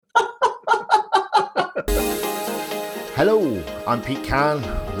Hello, I'm Pete Can,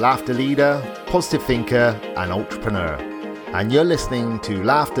 laughter leader, positive thinker and entrepreneur. And you're listening to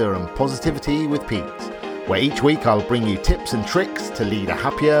Laughter and Positivity with Pete, where each week I'll bring you tips and tricks to lead a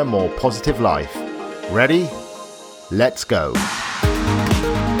happier, more positive life. Ready? Let's go.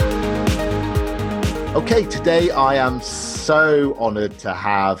 Okay, today I am so honoured to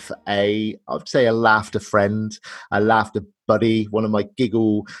have a laughter friend, a laughter buddy, one of my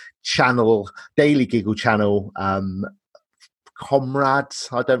daily giggle channel comrades.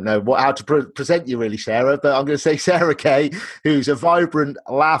 I don't know how to present you really, Sarah, but I'm going to say Sarah Kay, who's a vibrant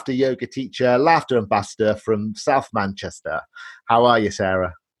laughter yoga teacher, laughter ambassador from South Manchester. How are you,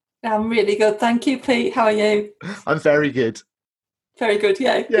 Sarah? I'm really good. Thank you, Pete. How are you? I'm very good. Very good,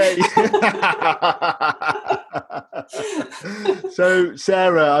 yeah. So,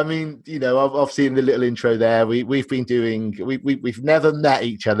 Sarah, I mean, I've seen the little intro there. We've never met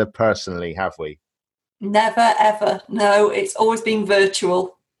each other personally, have we? Never, ever. No, it's always been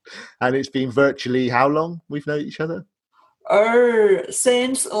virtual. And it's been virtually how long we've known each other?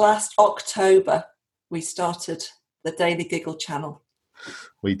 Since last October, we started the Daily Giggle channel.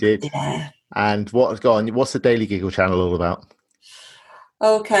 We did. Yeah. And what's the Daily Giggle channel all about?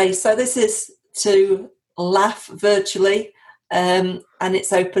 Okay, so this is to laugh virtually, and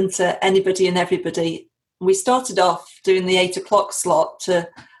it's open to anybody and everybody. We started off doing the 8 o'clock slot to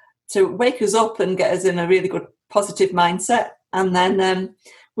wake us up and get us in a really good positive mindset. And then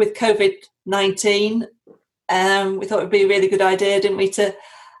with COVID-19, we thought it would be a really good idea, didn't we, to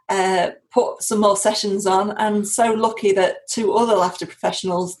put some more sessions on. And so lucky that 2 other laughter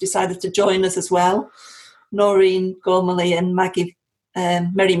professionals decided to join us as well, Noreen Gormley and Merry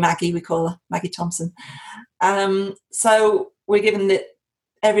Maggie, we call her, Maggie Thompson. So we're giving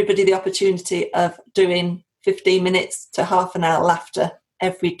everybody the opportunity of doing 15 minutes to half an hour laughter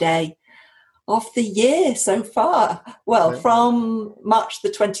every day of the year so far. Well, from March the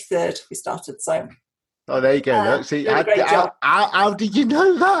 23rd we started. So there you go. Look, see, how did you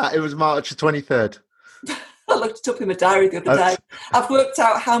know that it was March the 23rd? I looked it up in my diary the other day. I've worked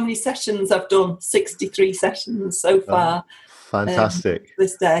out how many sessions I've done. 63 sessions so far. Fantastic.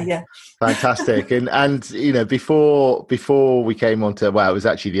 This day, yeah. Fantastic. And before we came on to, it was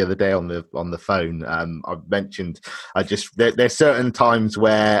actually the other day on the phone, I mentioned there's certain times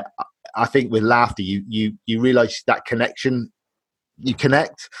where I think with laughter you realise that connection, you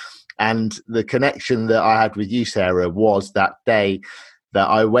connect, and the connection that I had with you, Sarah, was that day that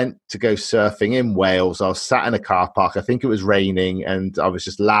I went to go surfing in Wales. I was sat in a car park. I think it was raining, and I was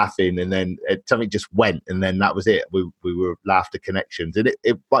just laughing, and then something just went, and then that was it. We were laughter connections, and it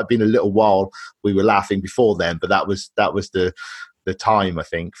might have been a little while we were laughing before then, but that was the time, I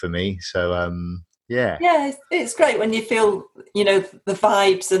think, for me. So yeah, it's great when you feel the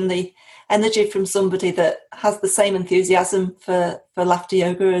vibes and the energy from somebody that has the same enthusiasm for laughter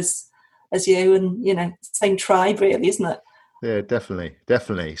yoga as you, and same tribe, really, isn't it? Yeah,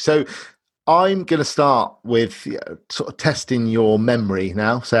 definitely. So I'm going to start with sort of testing your memory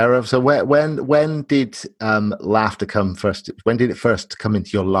now, Sarah. So when did laughter come first? When did it first come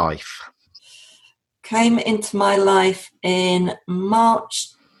into your life? Came into my life in March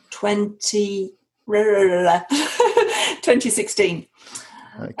 2016.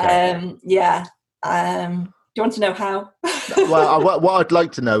 Okay. Do you want to know how? Well, what I'd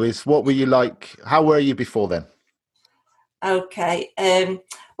like to know is, what were you like? How were you before then? Okay.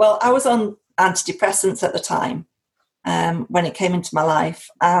 Well, I was on antidepressants at the time when it came into my life.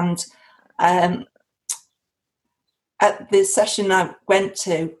 And at the session I went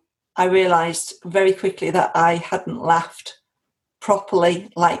to, I realised very quickly that I hadn't laughed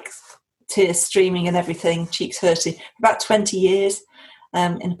properly, like tears streaming and everything, cheeks hurting, for about 20 years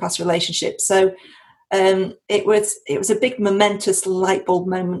in a past relationship. So it was a big momentous light bulb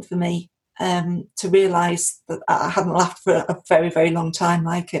moment for me. To realise that I hadn't laughed for a very, very long time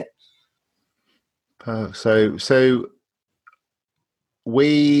like it. So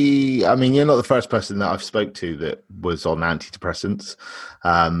you're not the first person that I've spoke to that was on antidepressants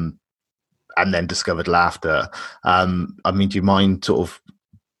and then discovered laughter. Do you mind sort of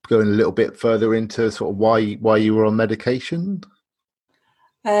going a little bit further into sort of why you were on medication?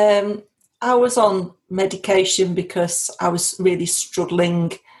 I was on medication because I was really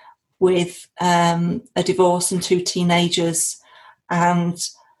struggling with a divorce and 2 teenagers, and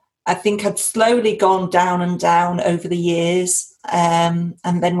I think I'd slowly gone down and down over the years, and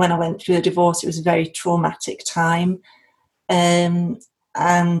then when I went through the divorce, it was a very traumatic time, and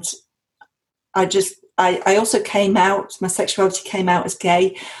I also came out, my sexuality came out as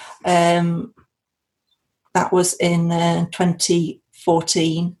gay. That was in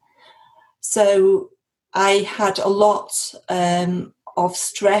 2014. So I had a lot of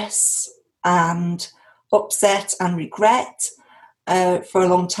stress and upset and regret for a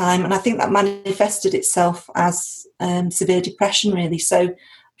long time, and I think that manifested itself as severe depression, really. So a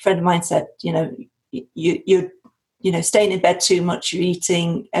friend of mine said, you're staying in bed too much,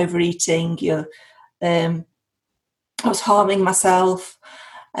 you're overeating, I was harming myself,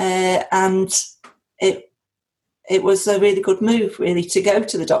 and it was a really good move, really, to go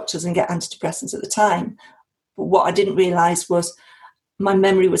to the doctors and get antidepressants at the time. But what I didn't realise was my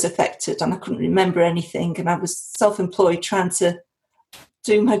memory was affected and I couldn't remember anything, and I was self-employed trying to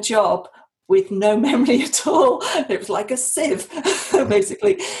do my job with no memory at all. It was like a sieve,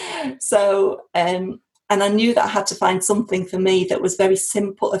 basically. So, and I knew that I had to find something for me that was very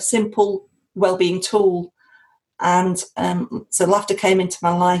simple, a simple well-being tool. And so laughter came into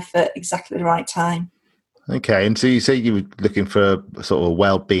my life at exactly the right time. Okay, and so you say you were looking for a sort of a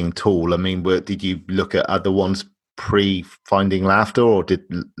well-being tool. I mean, did you look at other ones pre-finding laughter, or did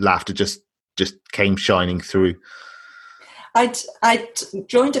laughter just came shining through? I'd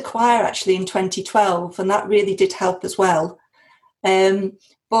joined a choir actually in 2012, and that really did help as well.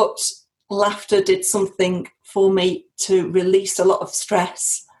 But laughter did something for me to release a lot of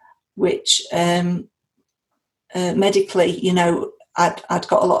stress, which medically, I'd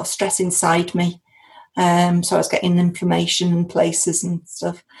got a lot of stress inside me. So I was getting inflammation in places and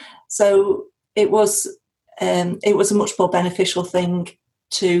stuff. So it was a much more beneficial thing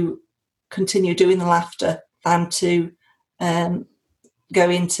to continue doing the laughter than to go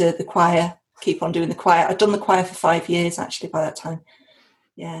into the choir, keep on doing the choir. I'd done the choir for 5 years actually by that time.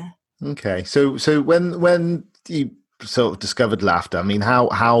 Yeah. Okay. So when you sort of discovered laughter, I mean,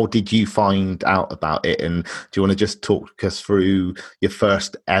 how did you find out about it? And do you want to just talk us through your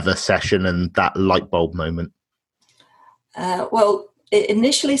first ever session and that light bulb moment? Well, it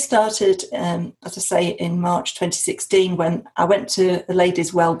initially started, as I say, in March 2016 when I went to the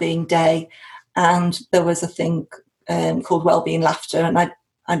Ladies' Wellbeing Day, and there was a thing called Wellbeing Laughter, and I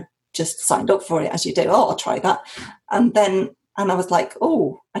just signed up for it, as you do. Oh, I'll try that. And I was like,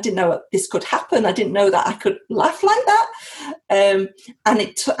 oh, I didn't know this could happen. I didn't know that I could laugh like that. And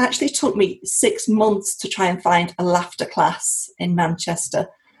it actually took me 6 months to try and find a laughter class in Manchester.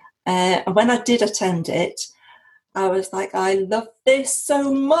 And when I did attend it, I was like, I love this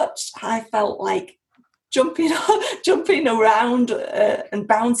so much. I felt like jumping around and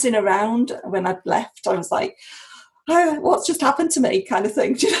bouncing around. When I'd left, I was like, oh, what's just happened to me, kind of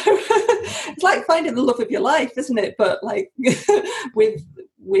thing. It's like finding the love of your life, isn't it? But like with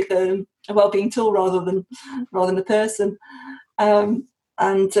a well-being tool rather than the person. So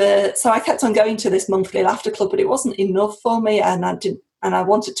I kept on going to this monthly laughter club, but it wasn't enough for me, and I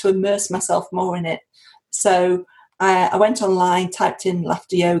wanted to immerse myself more in it. So I went online, typed in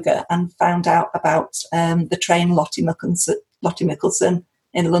laughter yoga, and found out about the trainer Lottie Mickelson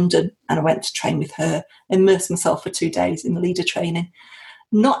in London, and I went to train with her, immerse myself for 2 days in the leader training,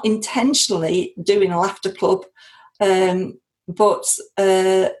 not intentionally doing a laughter club, but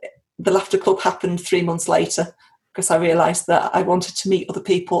the laughter club happened 3 months later because I realised that I wanted to meet other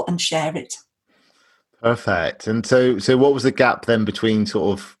people and share it. Perfect. And so what was the gap then between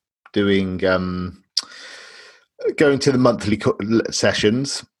sort of doing going to the monthly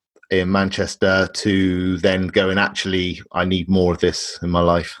sessions in Manchester to then going, actually, I need more of this in my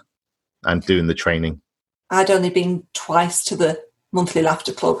life, and doing the training? I'd only been twice to the monthly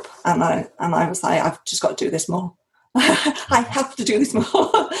laughter club, and I was like, I've just got to do this more. I have to do this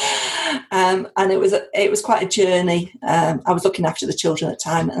more. And it was quite a journey. I was looking after the children at the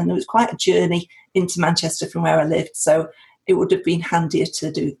time, and it was quite a journey into Manchester from where I lived. So it would have been handier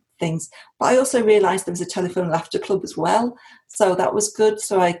to do things. But I also realised there was a telephone laughter club as well. So that was good.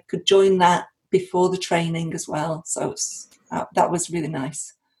 So I could join that before the training as well. So that was really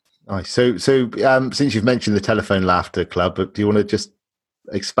nice. Nice. So since you've mentioned the telephone laughter club, do you want to just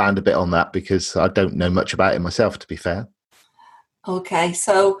expand a bit on that? Because I don't know much about it myself, to be fair. Okay.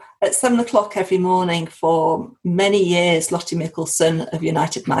 So at 7:00 every morning for many years, Lottie Mickelson of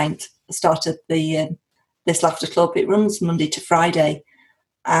United Mind started this laughter club. It runs Monday to Friday.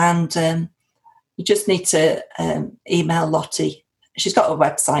 And you just need to email Lottie. She's got a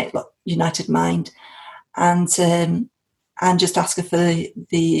website, United Mind, and just ask her for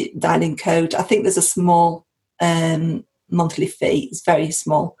the dial-in code. I think there's a small monthly fee. It's very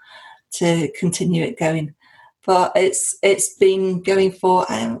small to continue it going, but it's been going for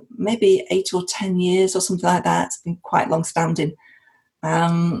maybe 8 or 10 years or something like that. It's been quite long-standing.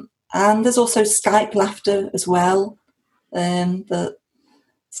 And there's also Skype Laughter as well. The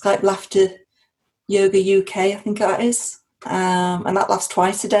Skype Laughter Yoga UK, I think that is. And that lasts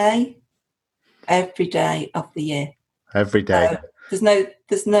twice a day. every day of the year. Every day. So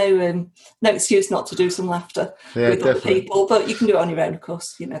there's no excuse not to do some laughter with definitely. other people, but you can do it on your own, of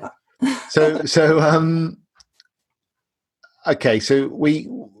course. You know that. Okay, so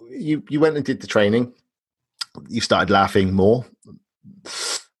you went and did the training. You started laughing more.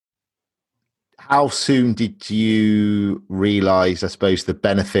 How soon did you realize, I suppose, the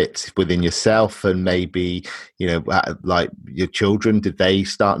benefits within yourself, and maybe, like your children, did they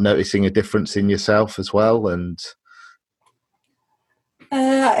start noticing a difference in yourself as well? And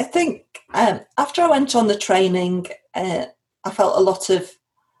I think after I went on the training, I felt a lot of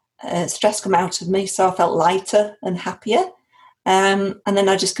stress come out of me, so I felt lighter and happier. And then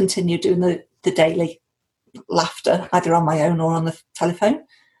I just continued doing the daily laughter, either on my own or on the telephone.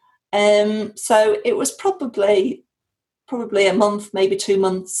 So it was probably a month, maybe 2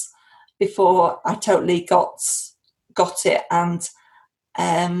 months before I totally got it, and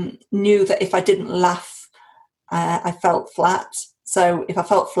knew that if I didn't laugh, I felt flat. So if I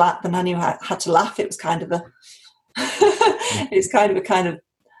felt flat, then I knew I had to laugh. It was kind of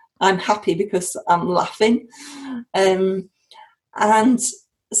I'm happy because I'm laughing. And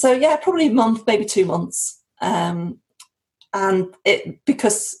so, yeah, probably a month, maybe 2 months. And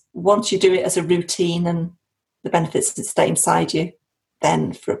because once you do it as a routine and the benefits that stay inside you,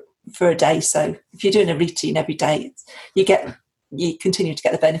 then for a day. So if you're doing a routine every day, you continue to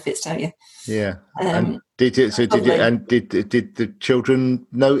get the benefits, don't you? Yeah. And did the children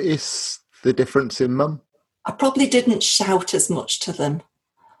notice the difference in Mum? I probably didn't shout as much to them.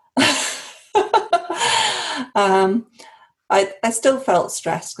 I still felt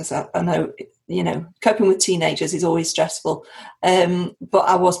stressed because I know, coping with teenagers is always stressful. But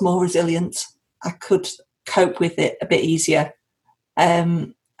I was more resilient. I could cope with it a bit easier.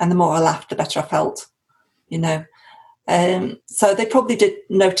 And the more I laughed, the better I felt, So they probably did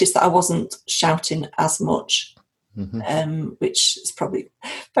notice that I wasn't shouting as much, which is probably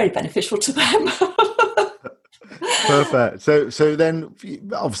very beneficial to them. Perfect. So then,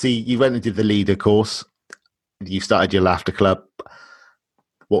 obviously, you went and did the leader course. You started your laughter club.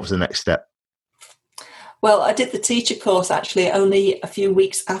 What was the next step? Well, I did the teacher course actually only a few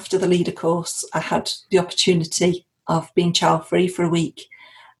weeks after the leader course. I had the opportunity of being child free for a week,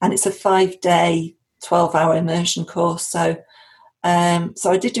 and it's a 5-day, 12-hour immersion course. So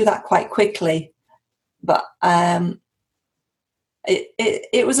I did do that quite quickly, but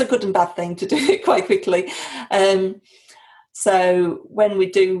it was a good and bad thing to do it quite quickly. So when we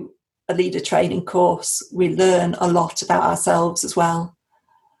do a leader training course, we learn a lot about ourselves as well,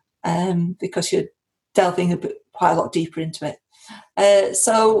 because you're delving quite a lot deeper into it.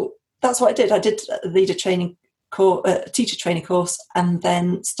 So that's what I did. I did a leader training course, teacher training course, and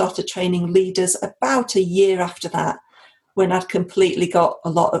then started training leaders about a year after that, when I'd completely got a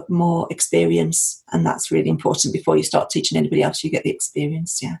lot of more experience. And that's really important. Before you start teaching anybody else, you get the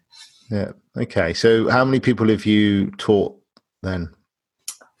experience. Yeah. Okay. So how many people have you taught then?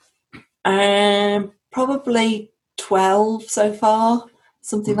 Probably 12 so far,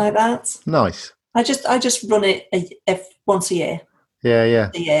 something like that. Nice. I just run it once a year.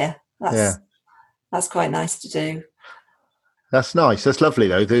 Yeah. That's quite nice to do. That's nice. That's lovely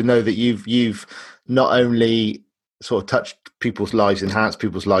though, to know that you've not only sort of touched people's lives, enhanced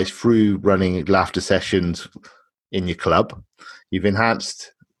people's lives through running laughter sessions in your club. You've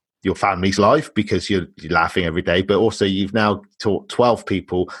enhanced your family's life because you're laughing every day, but also you've now taught 12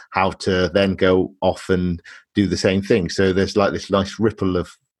 people how to then go off and do the same thing. So there's like this nice ripple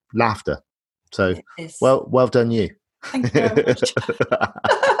of laughter. So well done you. Thank you very much.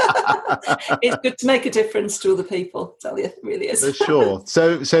 It's good to make a difference to other people, I tell you, it really is. For sure.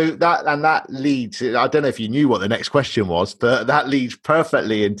 So that leads, I don't know if you knew what the next question was, but that leads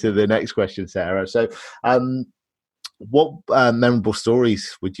perfectly into the next question, Sarah. So what memorable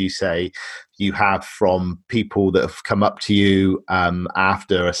stories would you say you have from people that have come up to you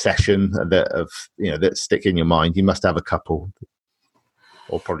after a session that stick in your mind? You must have a couple,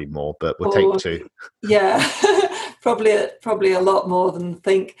 or probably more, but we'll take two. Yeah, probably a lot more than I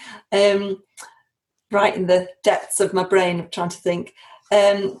think. Right in the depths of my brain, I'm trying to think.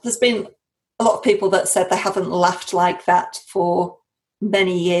 There's been a lot of people that said they haven't laughed like that for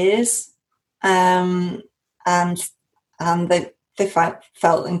many years, and they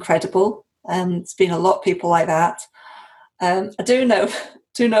felt incredible. There's been a lot of people like that. I do know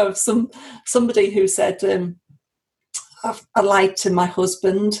of somebody who said, I lied to my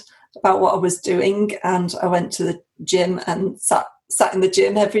husband about what I was doing, and I went to the gym and sat in the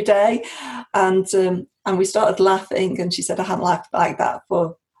gym every day, and we started laughing, and she said I hadn't laughed like that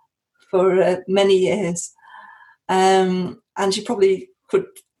for many years, and she probably could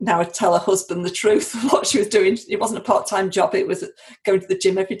now I tell her husband the truth of what she was doing. It wasn't a part-time job. It was going to the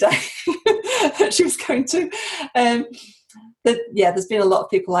gym every day that she was going to. There's been a lot of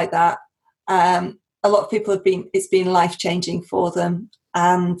people like that. A lot of people it's been life-changing for them.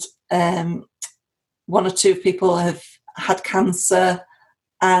 And one or two people have had cancer,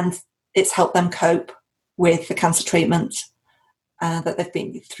 and it's helped them cope with the cancer treatment that they've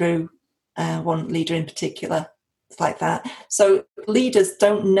been through. One leader in particular, it's like that. So leaders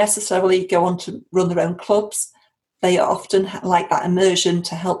don't necessarily go on to run their own clubs. They often like that immersion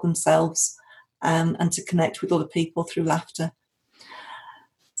to help themselves and to connect with other people through laughter.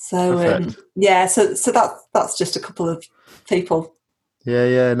 So so that's just a couple of people.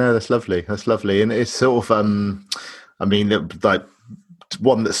 No, that's lovely. And it's sort of I mean, like,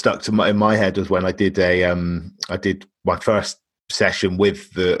 one that stuck in my head was when I did my first session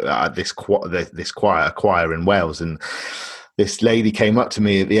with this choir in Wales, and this lady came up to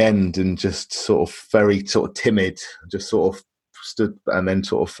me at the end and just sort of very sort of timid, just sort of stood, and then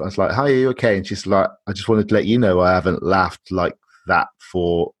sort of I was like, "Hi, are you okay?" And she's like, "I just wanted to let you know I haven't laughed like that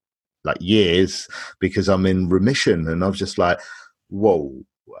for like years because I'm in remission." And I was just like, whoa.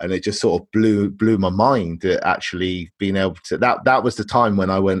 And it just sort of blew my mind, actually being able to, that was the time when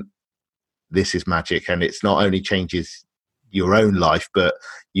I went, this is magic. And it's not only changes your own life, but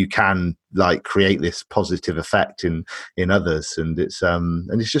you can like create this positive effect in others. And it's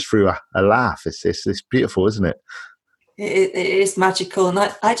just through a laugh. It's beautiful, isn't it? It is magical. And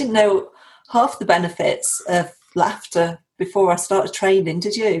I didn't know half the benefits of laughter before I started training.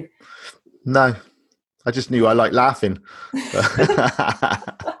 Did you? No, I just knew I liked laughing.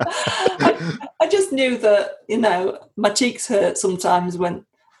 I just knew that, my cheeks hurt sometimes when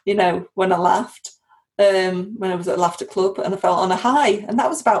I laughed, when I was at a laughter club, and I felt on a high, and that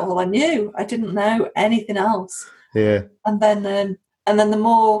was about all I knew. I didn't know anything else. Yeah. And then the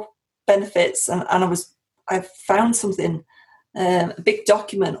more benefits, and I found something, a big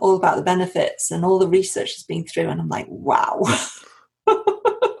document all about the benefits, and all the research has been through, and I'm like, wow.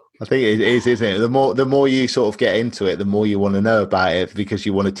 I think it is, isn't it? The more you sort of get into it, the more you want to know about it, because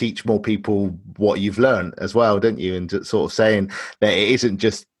you want to teach more people what you've learned as well, don't you? And sort of saying that it isn't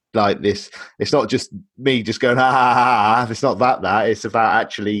just like this. It's not just me just going, ha, ha, ha, ha. It's not that. It's about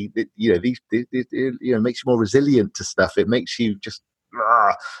actually, these makes you more resilient to stuff. It makes you just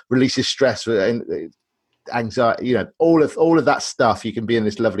releases stress and anxiety, all of that stuff. You can be in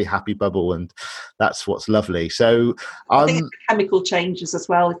this lovely happy bubble, and that's what's lovely. So I think it's the chemical changes as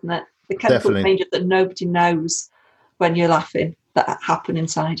well, isn't it? The chemical changes that nobody knows when you're laughing that happen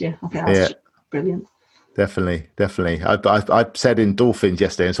inside you. I think that's brilliant. Definitely. I said endorphins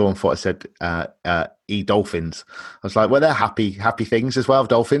yesterday, and someone thought I said e-dolphins. I was like, well, they're happy things as well,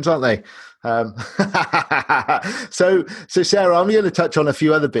 dolphins, aren't they? So Sarah, I'm going to touch on a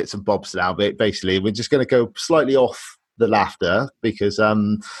few other bits and bobs now. But basically, we're just going to go slightly off the laughter, because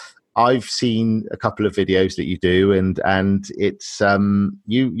I've seen a couple of videos that you do, and it's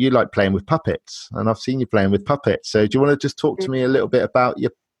you like playing with puppets, and I've seen you playing with puppets. So do you want to just talk to me a little bit about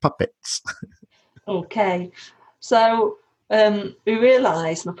your puppets? Okay, so my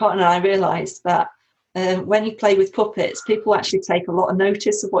partner and I realised that when you play with puppets, people actually take a lot of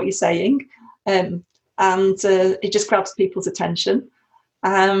notice of what you're saying, and it just grabs people's attention.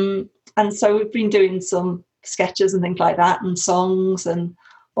 And so we've been doing some sketches and things like that, and songs and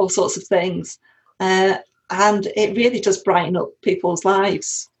all sorts of things. And it really does brighten up people's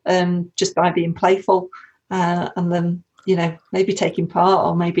lives just by being playful, and then, maybe taking part,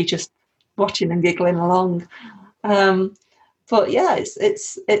 or maybe just watching and giggling along. But yeah,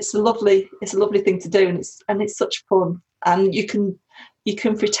 it's a lovely thing to do, and it's such fun. And you can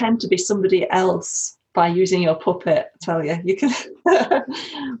pretend to be somebody else by using your puppet. I tell you, you can.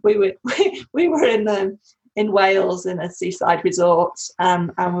 we were in Wales in a seaside resort,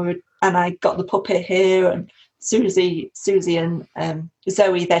 and I got the puppet here, and Susie and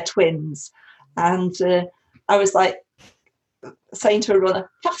Zoe, they're twins, and I was like saying to a runner,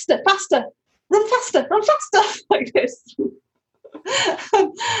 faster, run faster, like this.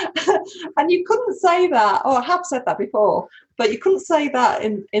 And you couldn't say that, I have said that before, but you couldn't say that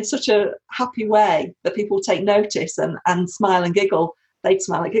in such a happy way that people take notice and smile and giggle. They'd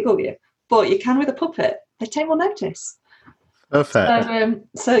smile and giggle you. But you can with a puppet. They take more notice. Perfect.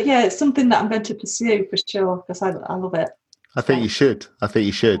 So yeah, it's something that I'm going to pursue for sure, because I love it. I think you should.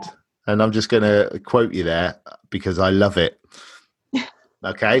 And I'm just going to quote you there because I love it.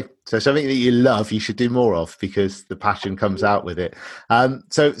 Okay, so something that you love, you should do more of, because the passion comes out with it.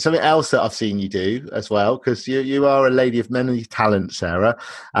 So something else that I've seen you do as well, because you are a lady of many talents, Sarah.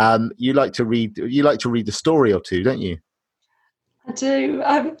 You like to read a story or two, don't you? I do.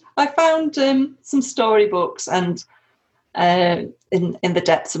 I found some storybooks and in the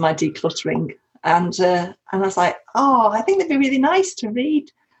depths of my decluttering, and I was like, oh, I think they'd be really nice to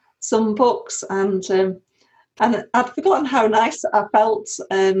read some books, and I'd forgotten how nice I felt,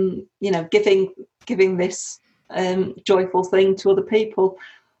 giving this joyful thing to other people,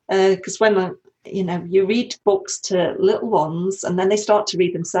 because when you read books to little ones and then they start to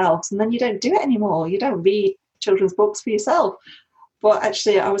read themselves, and then you don't do it anymore. You don't read children's books for yourself. But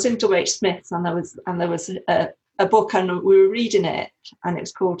actually, I was in W.H. Smith's, and there was a book, and we were reading it, and it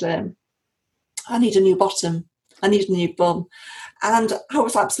was called "I Need a New Bottom, I Need a New Bum," and I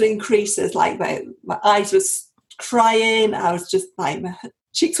was absolutely in creases. Like my eyes was crying. I was just like, my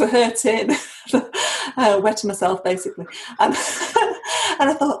cheeks were hurting, wetting myself basically, and and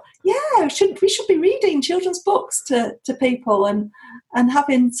I thought, yeah, we should be reading children's books to people and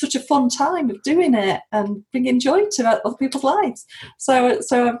having such a fun time of doing it and bringing joy to other people's lives. So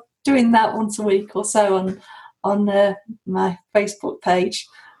I'm doing that once a week or so on my Facebook page.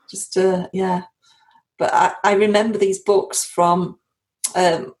 Just yeah. But I remember these books from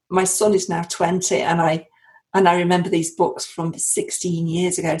my son is now 20, and I remember these books from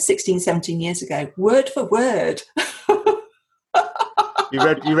 16, 17 years ago, word for word. You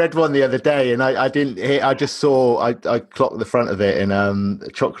read one the other day, and I didn't hear. I just saw. I clocked the front of it in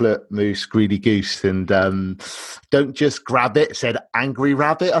chocolate mousse greedy goose, and don't just grab it. Said angry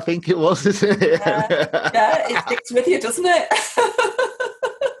rabbit, I think it was. Isn't it? Yeah, it sticks with you, doesn't it?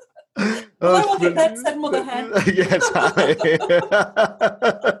 I think that said mother hen. Yes.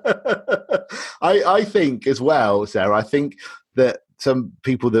 I think as well, Sarah. I think that some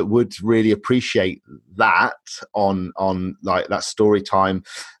people that would really appreciate that on like that story time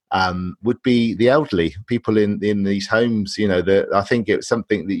would be the elderly people in these homes. I think it's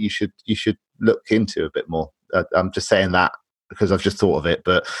something that you should look into a bit more. I'm just saying that because I've just thought of it,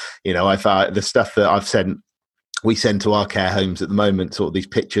 but the stuff that we send to our care homes at the moment, sort of these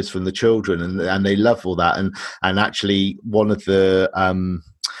pictures from the children, and they love all that. And actually, one of the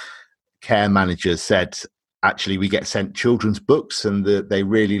care managers said, actually, we get sent children's books, and they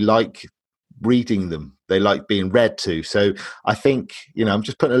really like reading them. They like being read to. So I think, I'm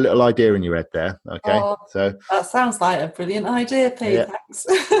just putting a little idea in your head there. Okay. So that sounds like a brilliant idea, Pete. Yeah. Thanks.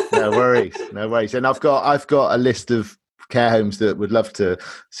 No worries. And I've got a list of care homes that would love to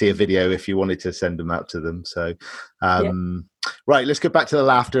see a video if you wanted to send them out to them. So right, let's get back to the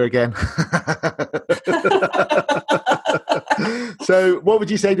laughter again. So what would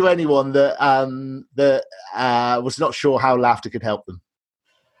you say to anyone that was not sure how laughter could help them?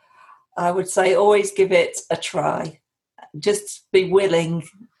 I would say always give it a try. Just be willing,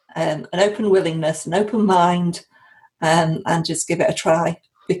 an open willingness, an open mind, and just give it a try,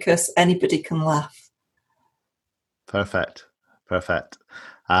 because anybody can laugh. Perfect.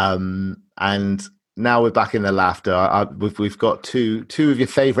 And now we're back in the laughter. We've got two of your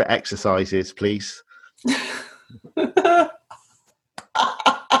favourite exercises, please.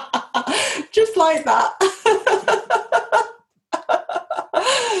 Just like that.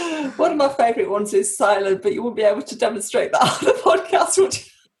 One of my favourite ones is silent, but you won't be able to demonstrate that on the podcast, would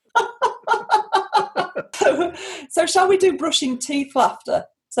you? So shall we do brushing teeth laughter?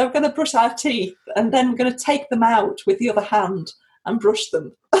 So we're going to brush our teeth, and then we're going to take them out with the other hand and brush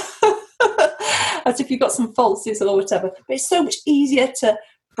them. As if you've got some falsies or whatever. But it's so much easier to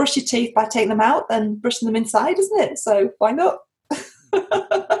brush your teeth by taking them out than brushing them inside, isn't it? So why not?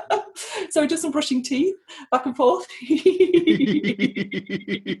 So we do some brushing teeth back and forth.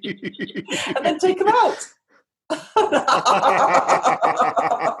 And then take them out.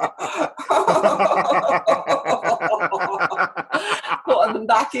 Putting them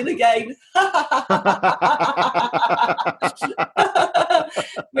back in again.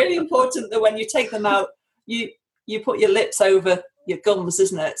 Really important that when you take them out, you put your lips over your gums,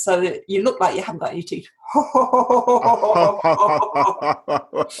 isn't it? So that you look like you haven't got any teeth.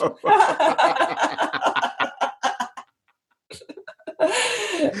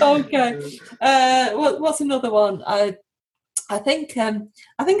 Okay. What's another one? I think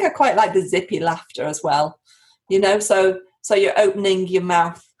I quite like the zippy laughter as well. So you're opening your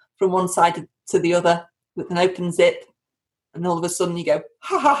mouth from one side to the other with an open zip, and all of a sudden you go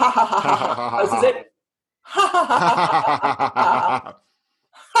ha ha ha ha ha ha. That's a zip. Ha ha ha ha ha.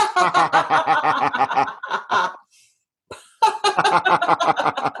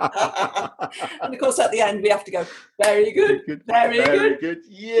 And of course, at the end, we have to go, very good, very good.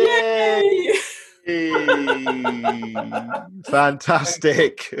 Yay!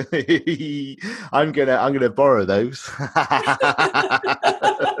 Fantastic. I'm gonna borrow those.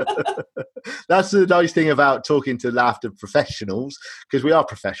 That's the nice thing about talking to laughter professionals, because we are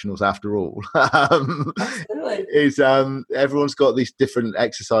professionals after all. Is everyone's got these different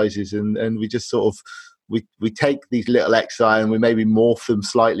exercises, and we just sort of we take these little exercises and we maybe morph them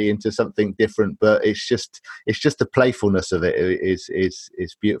slightly into something different, but it's just the playfulness of it is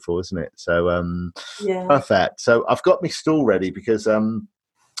beautiful, isn't it? So perfect. So I've got my stool ready, because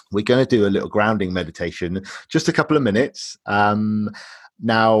we're going to do a little grounding meditation, just a couple of minutes.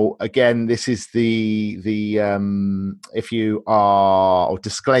 Now, again, this is the if you are, or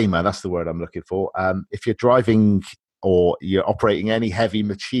disclaimer, that's the word I'm looking for. If you're driving or you're operating any heavy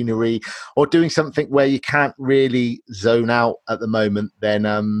machinery or doing something where you can't really zone out at the moment, then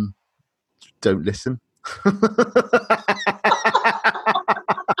don't listen. Put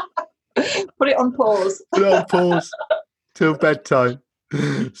it on pause. Put it on pause till bedtime.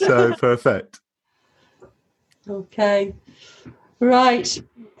 So perfect. Okay. Right.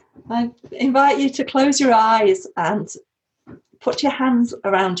 I invite you to close your eyes and put your hands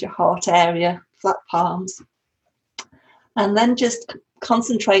around your heart area, flat palms. And then just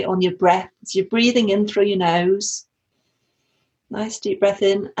concentrate on your breath. So you're breathing in through your nose. Nice deep breath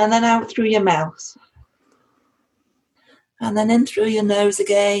in, and then out through your mouth. And then in through your nose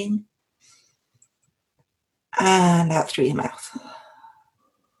again. And out through your mouth.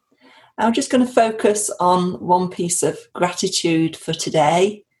 I'm just going to focus on one piece of gratitude for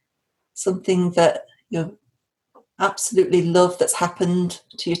today. Something that you absolutely love that's happened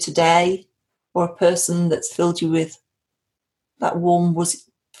to you today, or a person that's filled you with that warm,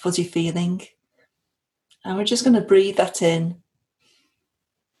 fuzzy feeling. And we're just going to breathe that in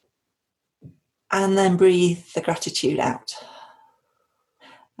and then breathe the gratitude out.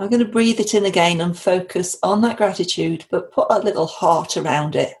 I'm going to breathe it in again and focus on that gratitude, but put a little heart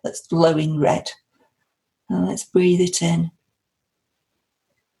around it that's glowing red. And let's breathe it in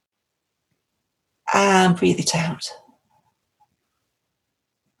and breathe it out.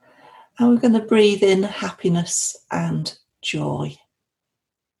 And we're going to breathe in happiness and joy.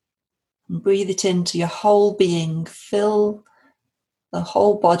 And breathe it into your whole being. Fill the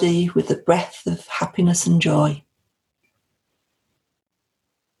whole body with the breath of happiness and joy.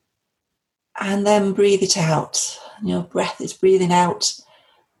 And then breathe it out. And your breath is breathing out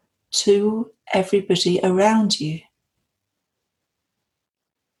to everybody around you.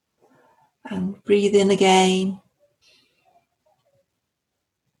 And breathe in again.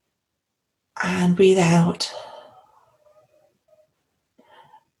 And breathe out.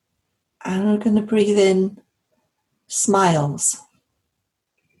 And we're going to breathe in smiles.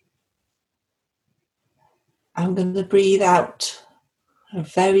 I'm going to breathe out a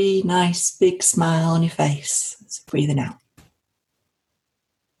very nice big smile on your face. It's breathing out.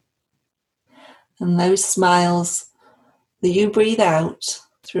 And those smiles that you breathe out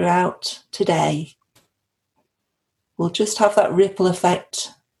throughout today will just have that ripple effect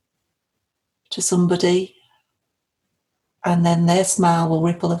to somebody, and then their smile will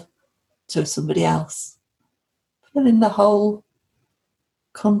ripple to somebody else, filling the whole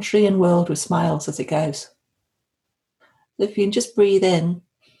country and world with smiles as it goes. If you can just breathe in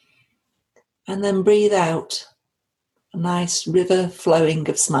and then breathe out a nice river flowing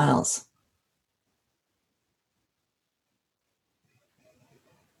of smiles.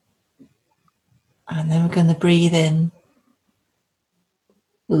 And then we're going to breathe in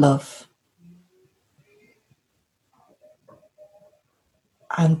love.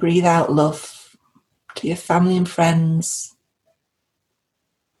 And breathe out love to your family and friends,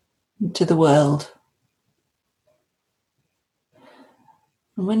 and to the world.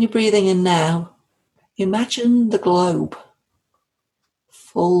 And when you're breathing in now, imagine the globe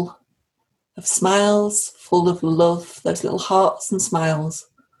full of smiles, full of love, those little hearts and smiles.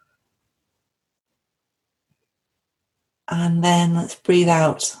 And then let's breathe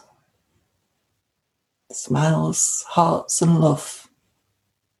out smiles, hearts and love.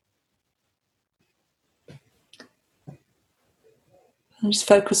 And just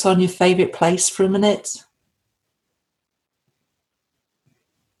focus on your favourite place for a minute.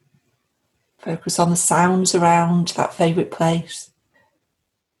 Focus on the sounds around that favourite place.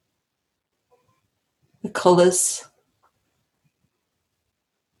 The colours.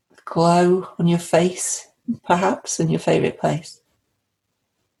 The glow on your face, perhaps, in your favourite place.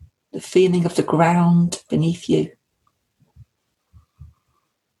 The feeling of the ground beneath you.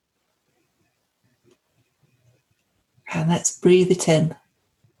 And let's breathe it in.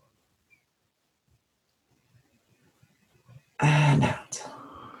 And out.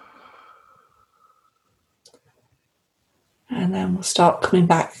 And then we'll start coming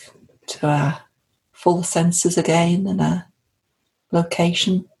back to our full senses again and our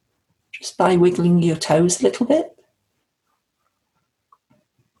location, just by wiggling your toes a little bit.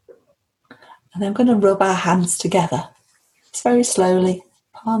 And then I'm going to rub our hands together. Just very slowly,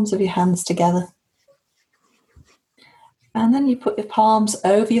 palms of your hands together. And then you put your palms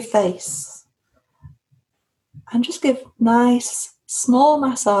over your face. And just give nice, small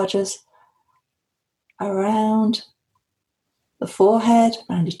massages around the forehead,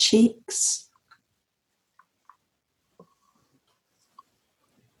 around your cheeks.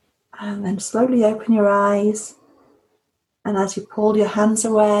 And then slowly open your eyes. And as you pull your hands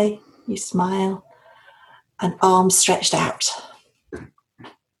away, you smile and arms stretched out. And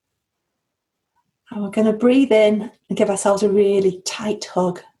we're going to breathe in and give ourselves a really tight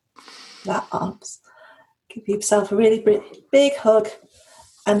hug. That arms. Give yourself a really big hug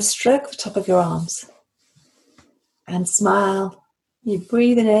and stroke the top of your arms. And smile. You're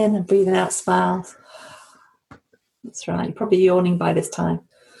breathing in and breathing out smiles. That's right. You're probably yawning by this time.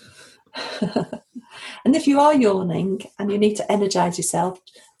 And if you are yawning and you need to energize yourself,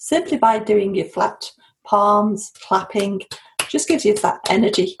 simply by doing your flat palms, clapping, just gives you that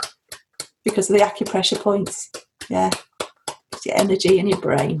energy because of the acupressure points. Yeah, gives you energy in your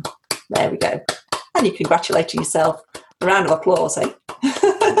brain. There we go. And you're congratulating yourself. A round of applause, eh?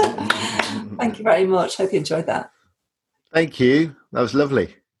 Thank you very much. Hope you enjoyed that. Thank you. That was lovely.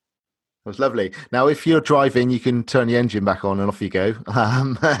 That was lovely. Now, if you're driving, you can turn the engine back on and off you go.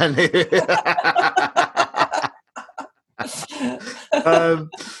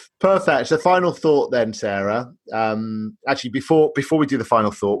 Perfect. So, final thought then, Sarah. Actually, before we do the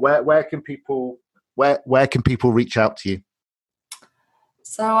final thought, where can people reach out to you?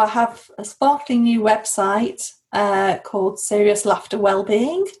 So, I have a sparkling new website called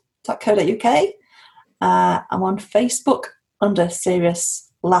seriouslaughterwellbeing.co.uk. I'm on Facebook under Serious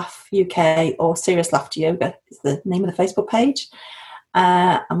Laugh UK, or Serious Laughter Yoga is the name of the Facebook page.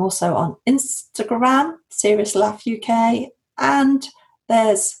 I'm also on Instagram, Serious Laugh UK, and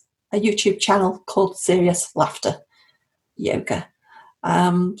there's a YouTube channel called Serious Laughter Yoga.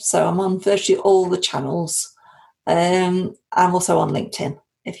 So I'm on virtually all the channels. I'm also on LinkedIn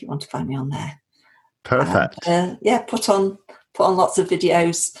if you want to find me on there. Perfect. Put on lots of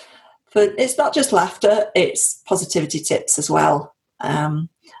videos. But it's not just laughter; it's positivity tips as well. And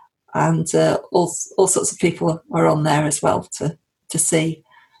all sorts of people are on there as well to see.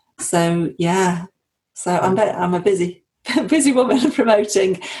 So yeah, so I'm a busy woman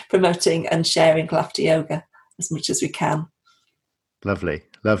promoting and sharing laughter yoga as much as we can. Lovely.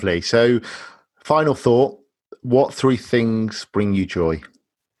 So, final thought: what 3 things bring you joy?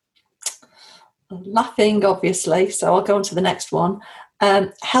 Laughing, obviously. So I'll go on to the next one.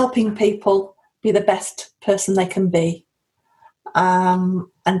 Helping people be the best person they can be. And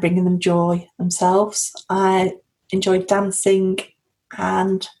bringing them joy themselves. I enjoy dancing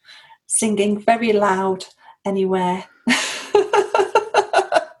and singing very loud anywhere.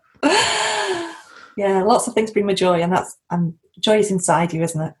 Yeah, lots of things bring me joy, and joy is inside you,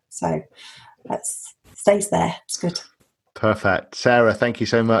 isn't it? So that stays there. It's good. Perfect. Sarah, thank you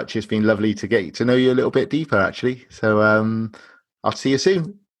so much. It's been lovely to get to know you a little bit deeper, actually. So I'll see you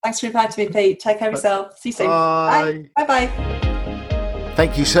soon. Thanks for inviting me, Pete. Take care of yourself. See you soon. Bye. Bye. Bye-bye.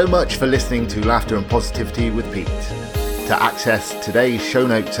 Thank you so much for listening to Laughter and Positivity with Pete. To access today's show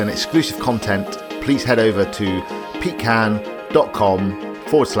notes and exclusive content, please head over to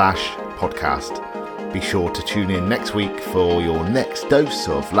petecan.com/podcast. Be sure to tune in next week for your next dose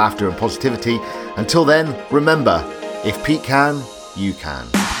of laughter and positivity. Until then, remember, if Pete can, you can.